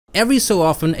Every so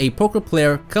often, a poker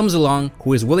player comes along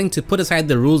who is willing to put aside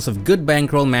the rules of good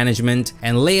bankroll management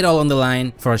and lay it all on the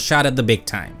line for a shot at the big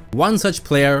time. One such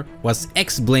player was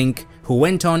XBLINK, who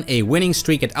went on a winning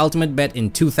streak at Ultimate Bet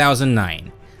in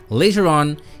 2009. Later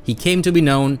on, he came to be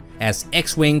known as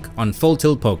XWINK on Full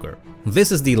Tilt Poker. This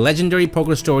is the legendary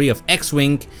poker story of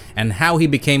XWINK and how he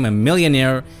became a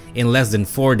millionaire in less than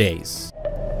 4 days.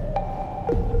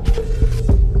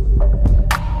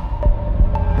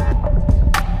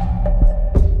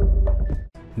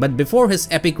 But before his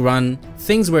epic run,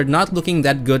 things were not looking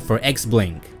that good for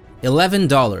XBLINK.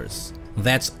 $11.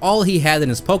 That's all he had in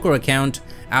his poker account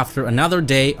after another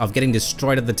day of getting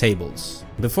destroyed at the tables.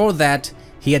 Before that,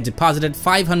 he had deposited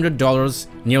 $500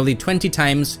 nearly 20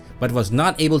 times but was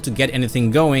not able to get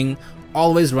anything going,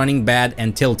 always running bad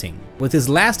and tilting. With his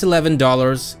last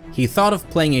 $11, he thought of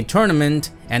playing a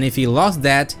tournament, and if he lost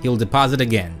that, he'll deposit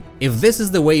again. If this is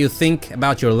the way you think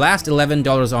about your last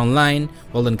 $11 online,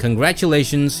 well then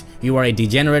congratulations, you are a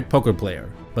degenerate poker player.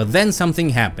 But then something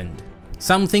happened.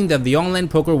 Something that the online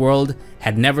poker world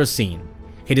had never seen.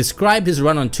 He described his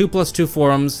run on 2+2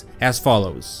 forums as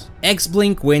follows.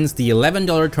 XBLINK wins the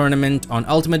 $11 tournament on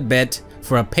Ultimate Bet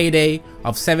for a payday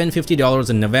of $750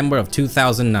 in November of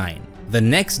 2009. The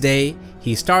next day,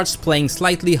 he starts playing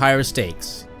slightly higher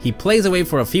stakes. He plays away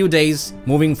for a few days,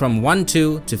 moving from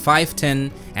 1-2 to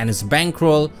 5-10, and his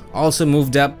bankroll also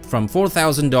moved up from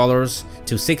 $4,000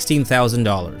 to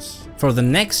 $16,000. For the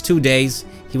next 2 days,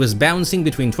 he was bouncing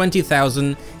between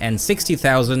 $20,000 and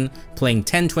 $60,000, playing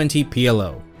 10-20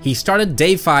 PLO. He started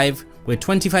day 5 with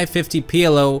 $25.50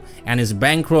 PLO and his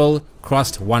bankroll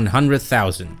crossed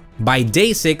 $100,000. By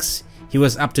day 6, he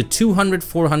was up to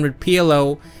 $200-400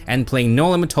 PLO and playing no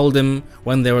limit hold'em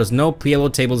when there was no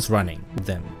PLO tables running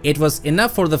them. It was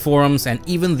enough for the forums and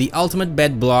even the Ultimate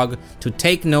Bet blog to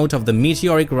take note of the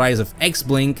meteoric rise of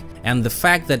XBLINK, and the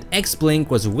fact that XBLINK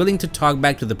was willing to talk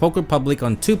back to the poker public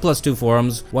on 2+2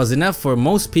 forums was enough for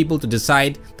most people to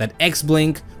decide that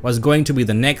XBLINK was going to be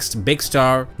the next big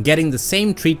star, getting the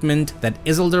same treatment that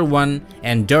Isildur won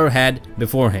and Dur had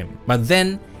before him. But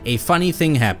then a funny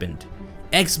thing happened.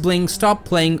 XBLINK stopped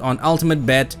playing on Ultimate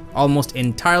Bet almost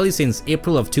entirely since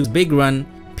April of 2's big run.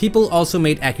 People also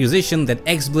made accusation that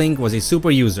XBLINK was a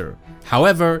super user.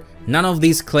 However, none of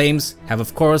these claims have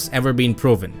of course ever been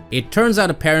proven. It turns out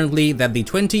apparently that the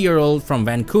 20-year-old from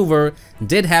Vancouver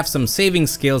did have some saving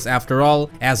skills after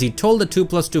all, as he told the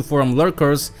 2+2 forum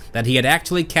lurkers that he had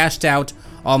actually cashed out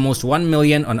almost $1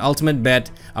 million on Ultimate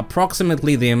Bet,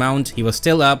 approximately the amount he was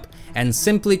still up, and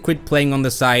simply quit playing on the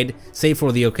side, save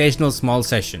for the occasional small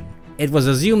session. It was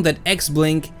assumed that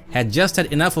XBLINK had just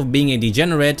had enough of being a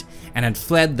degenerate and had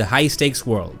fled the high-stakes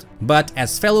world. But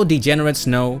as fellow degenerates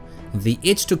know, the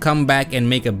itch to come back and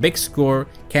make a big score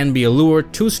can be a lure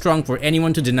too strong for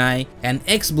anyone to deny, and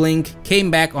XBLINK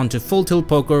came back onto Full Tilt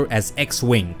Poker as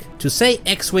XWINK. To say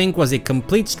XWINK was a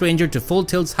complete stranger to Full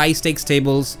Tilt's high-stakes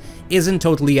tables isn't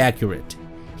totally accurate.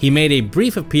 He made a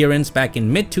brief appearance back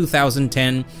in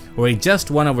mid-2010 where he just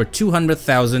won over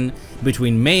 $200,000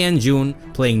 between May and June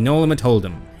playing No Limit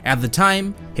Hold'em. At the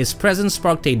time, his presence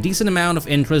sparked a decent amount of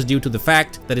interest due to the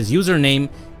fact that his username,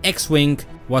 XWINK,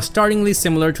 was startlingly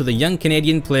similar to the young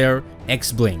Canadian player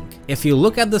XBLINK. If you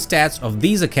look at the stats of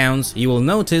these accounts, you will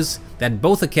notice that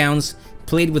both accounts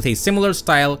played with a similar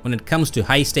style when it comes to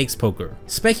high-stakes poker.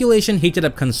 Speculation heated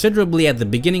up considerably at the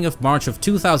beginning of March of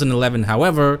 2011,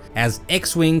 however, as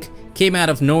XWINK came out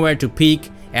of nowhere to peak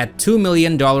at $2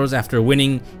 million after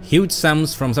winning huge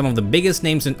sums from some of the biggest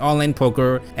names in online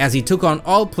poker, as he took on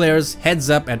all players heads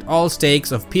up at all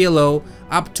stakes of PLO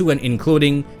up to and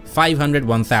including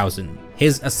 $501,000.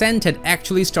 His ascent had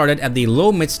actually started at the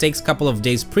low mid-stakes couple of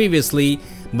days previously,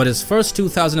 but his first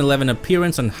 2011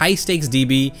 appearance on High Stakes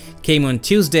DB came on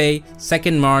Tuesday,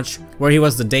 2nd March, where he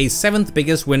was the day's 7th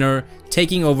biggest winner,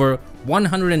 taking over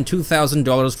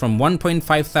 $102,000 from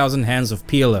 1.5 thousand hands of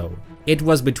PLO. It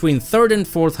was between 3rd and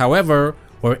 4th, however,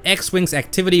 where XWINK's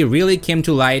activity really came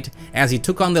to light, as he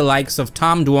took on the likes of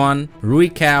Tom Dwan, Rui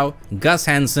Cao, Gus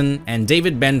Hansen, and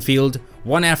David Benfield,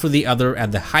 one after the other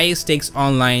at the highest stakes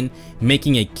online,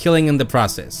 making a killing in the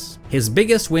process. His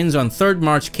biggest wins on 3rd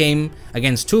March came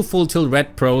against two Full Tilt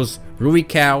Red pros, Rui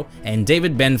Cao and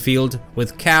David Benfield,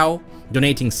 with Cao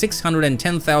donating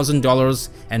 $610,000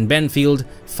 and Benfield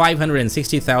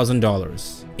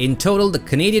 $560,000. In total, the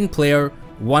Canadian player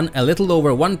won a little over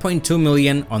 $1.2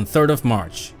 million on 3rd of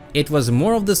March. It was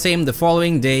more of the same the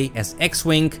following day, as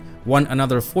XWINK won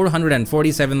another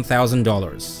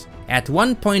 $447,000. At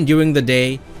one point during the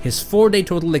day, his 4-day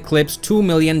total eclipsed $2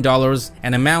 million,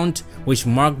 an amount which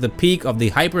marked the peak of the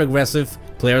hyper-aggressive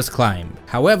player's climb.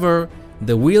 However,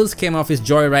 The wheels came off his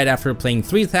joyride after playing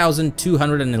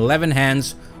 3,211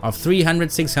 hands of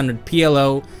 300-600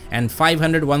 PLO and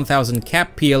 500-1000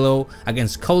 cap PLO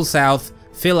against Cole South,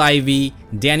 Phil Ivey,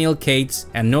 Daniel Cates,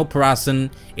 and No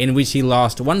Parasan, in which he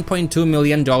lost $1.2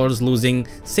 million, losing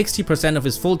 60% of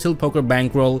his full tilt poker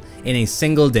bankroll in a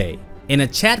single day. In a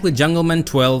chat with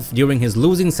Jungleman12 during his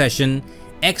losing session,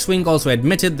 XWINK also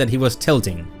admitted that he was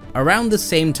tilting. Around the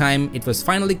same time, it was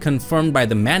finally confirmed by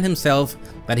the man himself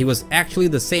that he was actually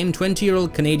the same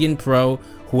 20-year-old Canadian pro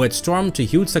who had stormed to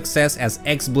huge success as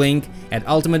XBLINK at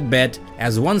Ultimate Bet,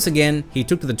 as once again he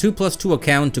took to the 2+2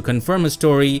 account to confirm his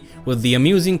story with the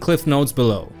amusing cliff notes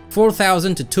below.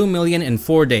 4,000 to 2 million in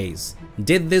 4 days.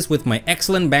 Did this with my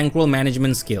excellent bankroll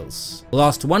management skills.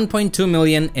 Lost 1.2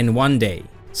 million in 1 day.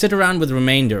 Sit around with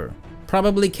remainder.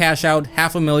 Probably cash out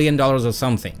 $500,000 or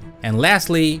something. And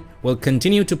lastly, we'll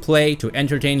continue to play to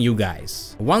entertain you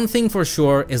guys. One thing for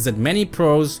sure is that many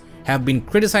pros have been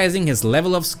criticizing his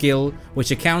level of skill, which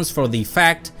accounts for the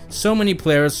fact so many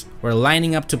players were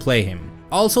lining up to play him.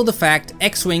 Also the fact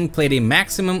XWINK played a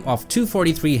maximum of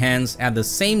 243 hands at the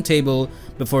same table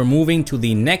before moving to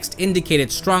the next indicated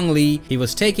strongly he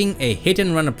was taking a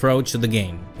hit-and-run approach to the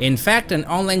game. In fact, an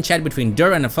online chat between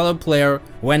Dur and a fellow player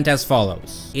went as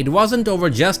follows. It wasn't over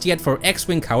just yet for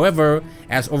XWINK, however,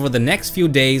 as over the next few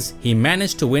days he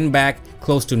managed to win back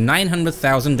close to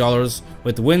 $900,000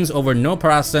 with wins over No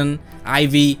Parasan,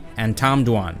 Ivy, and Tom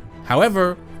Dwan.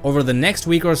 However, over the next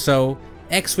week or so,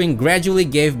 XWINK gradually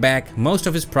gave back most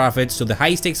of his profits to the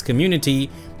high-stakes community,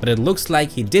 but it looks like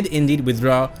he did indeed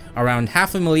withdraw around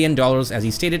 $500,000 as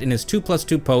he stated in his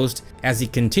 2+2 post as he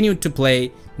continued to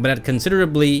play, but at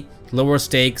considerably lower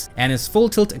stakes, and his full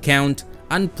tilt account,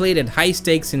 unplayed at high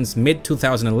stakes since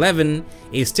mid-2011,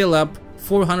 is still up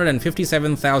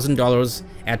 $457,000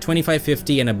 at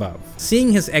 2550 and above.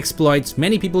 Seeing his exploits,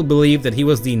 many people believe that he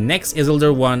was the next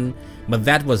Isildur 1, but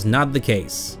that was not the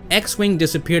case. XWINK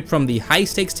disappeared from the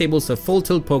high-stakes tables of full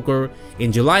tilt poker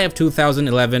in July of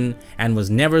 2011 and was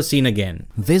never seen again.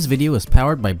 This video is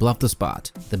powered by Bluff the Spot,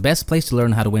 the best place to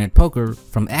learn how to win at poker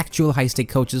from actual high-stake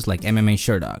coaches like MMA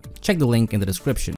Sherdog. Check the link in the description.